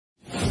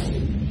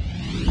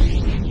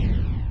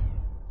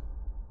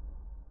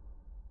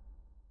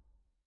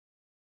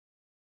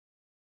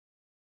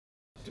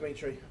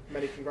Dimitri,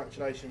 many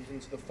congratulations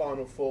into the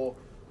final four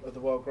of the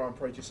World Grand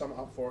Prix. Just sum it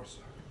up for us.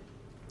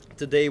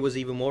 Today was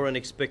even more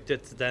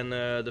unexpected than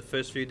the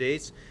first few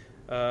days.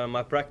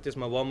 My practice,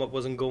 my warm-up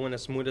wasn't going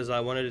as smooth as I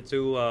wanted it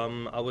to.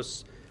 I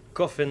was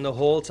coughing the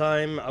whole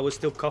time. I was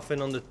still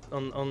coughing on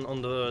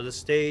the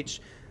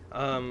stage.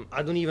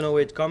 I don't even know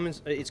where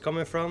it's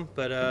coming from,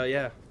 but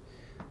yeah.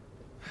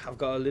 I've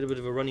got a little bit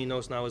of a runny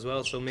nose now as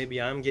well, so maybe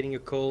I'm getting a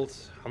cold.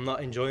 I'm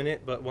not enjoying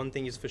it, but one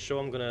thing is for sure,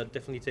 I'm going to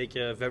definitely take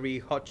a very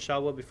hot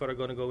shower before I'm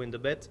going to go into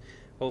bed.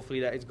 Hopefully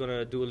that is going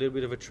to do a little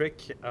bit of a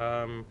trick.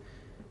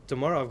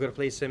 Tomorrow I've got to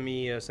play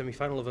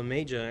semi-final of a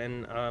major,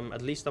 and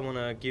at least I want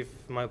to give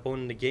my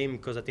opponent the game,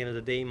 because at the end of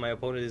the day, my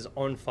opponent is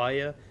on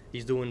fire.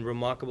 He's doing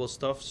remarkable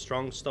stuff,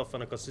 strong stuff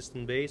on a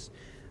consistent base.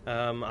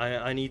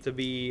 I need to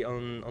be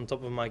on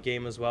top of my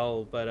game as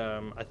well, but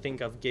I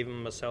think I've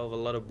given myself a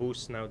lot of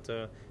boost now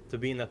to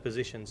be in that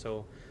position.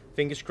 So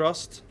fingers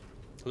crossed,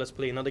 let's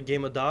play another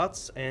game of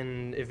darts,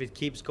 and if it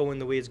keeps going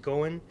the way it's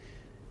going,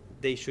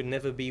 they should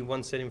never be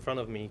one set in front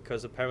of me,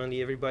 because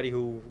apparently everybody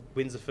who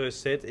wins the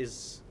first set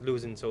is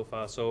losing so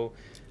far. So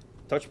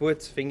touch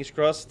wood, fingers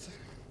crossed,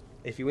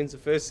 if he wins the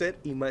first set,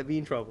 he might be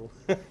in trouble.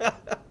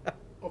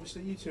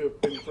 Obviously you two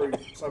have been through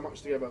so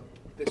much together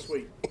this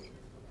week.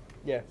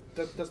 Yeah.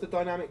 Does the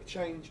dynamic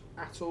change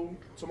at all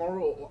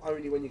tomorrow, or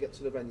only when you get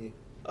to the venue?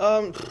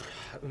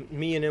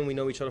 Me and him, we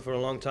know each other for a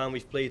long time.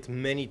 We've played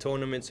many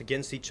tournaments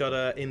against each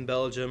other in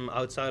Belgium,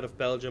 outside of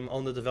Belgium,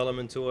 on the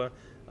development tour.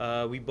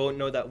 We both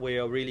know that we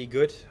are really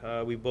good.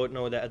 We both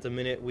know that at the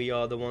minute we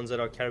are the ones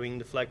that are carrying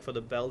the flag for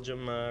the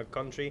Belgium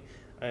country.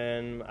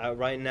 And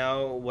right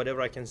now,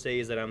 whatever I can say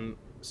is that I'm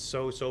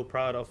so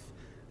proud of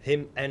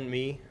him and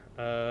me.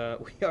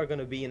 We are going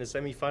to be in a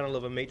semi-final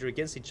of a major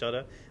against each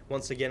other.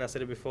 Once again, I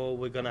said it before,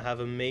 we're going to have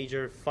a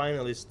major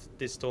finalist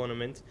this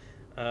tournament.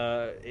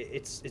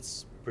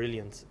 It's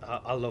brilliant.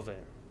 I love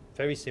it.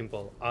 Very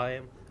simple. I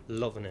am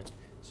loving it.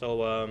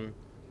 So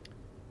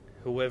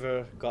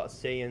whoever got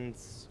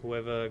sayings,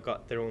 whoever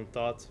got their own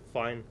thoughts,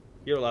 fine.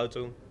 You're allowed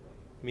to.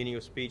 Meaning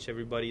of speech,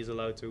 everybody is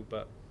allowed to,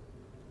 but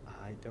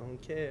I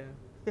don't care.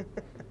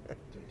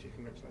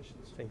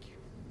 Congratulations. Thank you.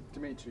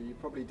 Dimitri, you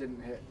probably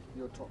didn't hit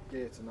your top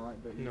gear tonight,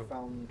 but you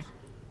found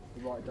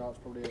the right darts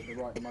probably at the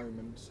right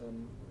moments.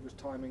 Was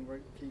timing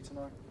key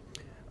tonight?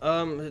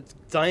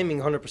 Timing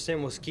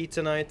 100% was key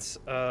tonight.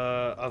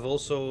 I've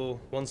also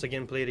once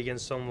again played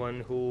against someone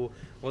who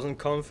wasn't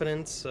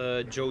confident.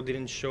 Joe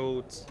didn't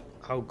show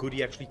how good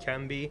he actually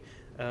can be.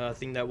 I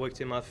think that worked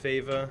in my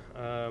favor.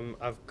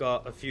 I've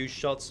got a few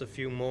shots, a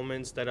few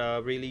moments that I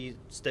really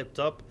stepped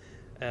up.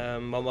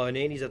 My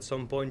 180s at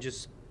some point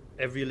just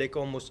every lick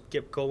almost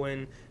kept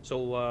going,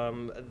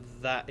 so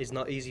that is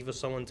not easy for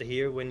someone to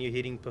hear when you're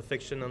hitting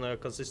perfection on a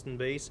consistent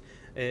base.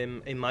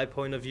 In my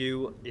point of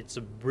view, it's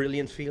a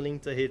brilliant feeling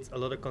to hit a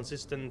lot of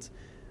consistent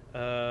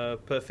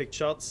perfect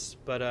shots,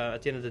 but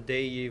at the end of the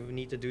day you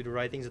need to do the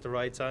right things at the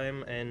right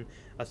time, and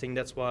I think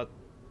that's what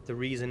the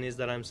reason is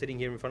that I'm sitting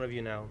here in front of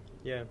you now.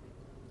 Yeah.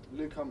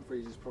 Luke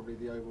Humphries is probably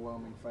the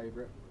overwhelming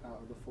favourite out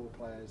of the four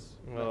players.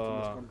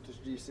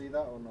 Do you see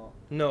that or not?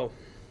 No.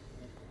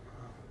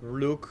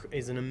 Luke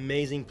is an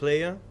amazing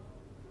player.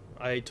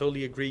 I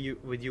totally agree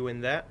with you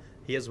in that.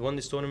 He has won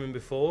this tournament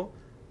before,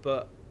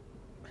 but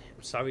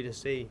I'm sorry to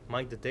say,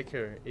 Mike the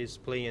Decker is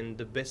playing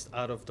the best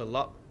out of the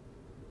lot.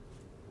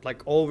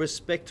 Like, all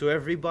respect to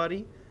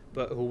everybody,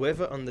 but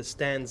whoever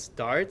understands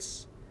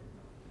darts,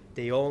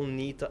 they all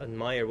need to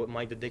admire what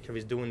Mike the Decker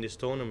is doing this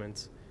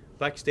tournament.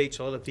 Backstage,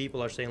 a lot of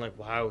people are saying like,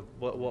 wow,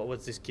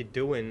 what's this kid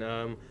doing?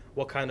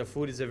 What kind of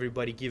food is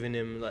everybody giving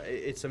him? Like,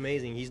 it's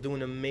amazing. He's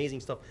doing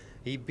amazing stuff.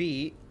 He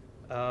beat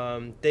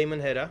Damon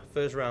Hedda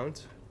first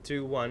round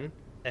 2-1,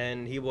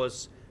 and he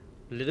was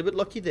a little bit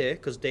lucky there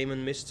because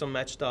Damon missed some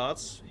match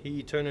starts.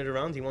 He turned it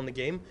around, he won the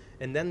game,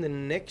 and then the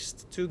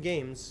next two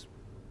games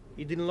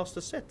he didn't lost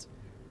a set.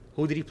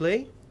 Who did he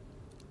play?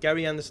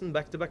 Gary Anderson,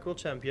 back-to-back world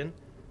champion.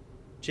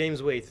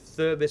 James Wade,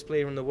 third best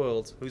player in the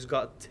world, who's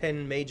got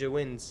 10 major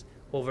wins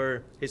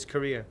over his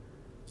career,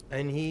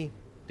 and he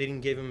didn't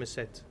give him a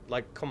set.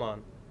 Like, come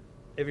on,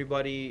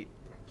 everybody,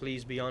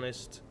 please be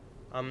honest.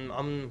 I'm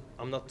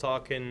not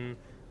talking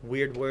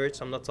weird words.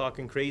 I'm not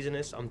talking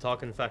craziness. I'm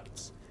talking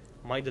facts.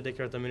 Mike the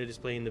Decker at the minute is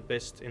playing the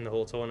best in the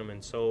whole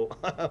tournament. So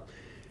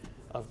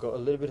I've got a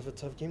little bit of a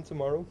tough game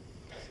tomorrow.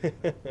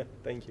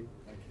 Thank you.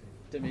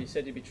 Dimi, you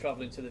said you'd be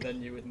travelling to the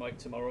venue with Mike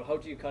tomorrow. How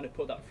do you kind of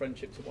put that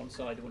friendship to one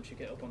side once you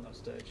get up on that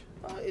stage?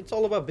 It's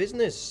all about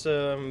business.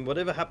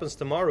 Whatever happens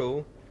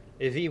tomorrow,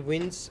 if he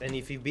wins and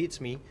if he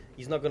beats me,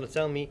 he's not going to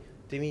tell me,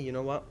 Dimi, you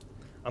know what?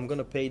 I'm going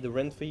to pay the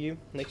rent for you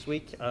next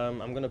week.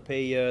 I'm going to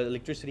pay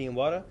electricity and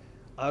water.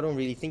 I don't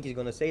really think he's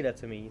going to say that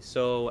to me.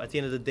 So at the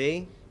end of the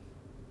day,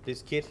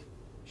 this kid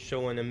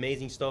showing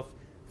amazing stuff.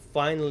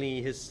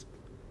 Finally, his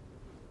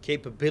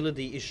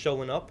capability is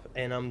showing up,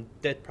 and I'm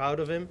dead proud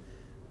of him.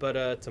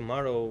 But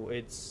tomorrow,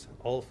 it's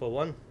all for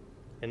one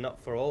and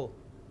not for all.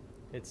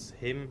 It's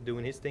him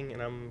doing his thing,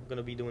 and I'm going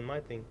to be doing my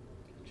thing.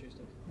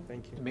 Tuesday.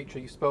 Thank you.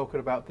 Dimitri, you've spoken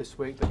about this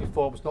week that your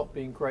form's not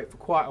been great for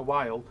quite a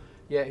while.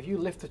 yeah, if you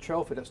lift the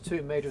trophy, that's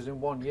 2 majors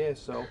in 1 year.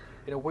 So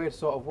in a weird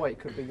sort of way, it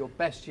could be your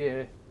best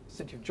year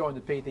since you've joined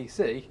the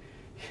PDC.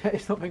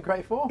 It's not been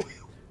great form.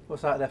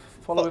 What's out there?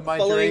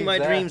 Following my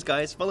dreams,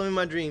 guys. Following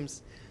my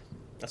dreams.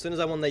 As soon as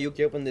I won the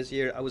UK Open this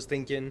year, I was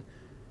thinking,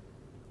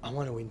 I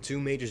want to win 2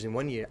 majors in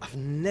 1 year. I've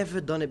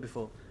never done it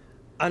before.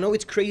 I know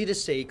it's crazy to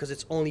say because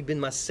it's only been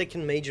my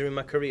 2nd major in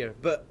my career,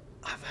 but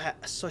I've had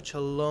such a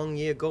long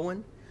year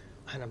going,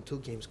 and I'm 2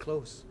 games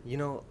close. You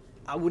know,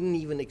 I wouldn't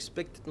even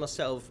expect it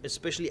myself,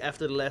 especially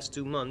after the last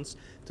 2 months,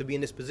 to be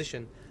in this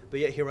position. But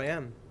yet here I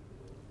am.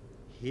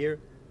 Here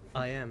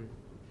I am.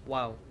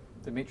 Wow.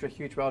 Dimitri,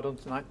 huge well done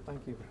tonight.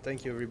 Thank you.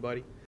 Thank you,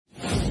 everybody.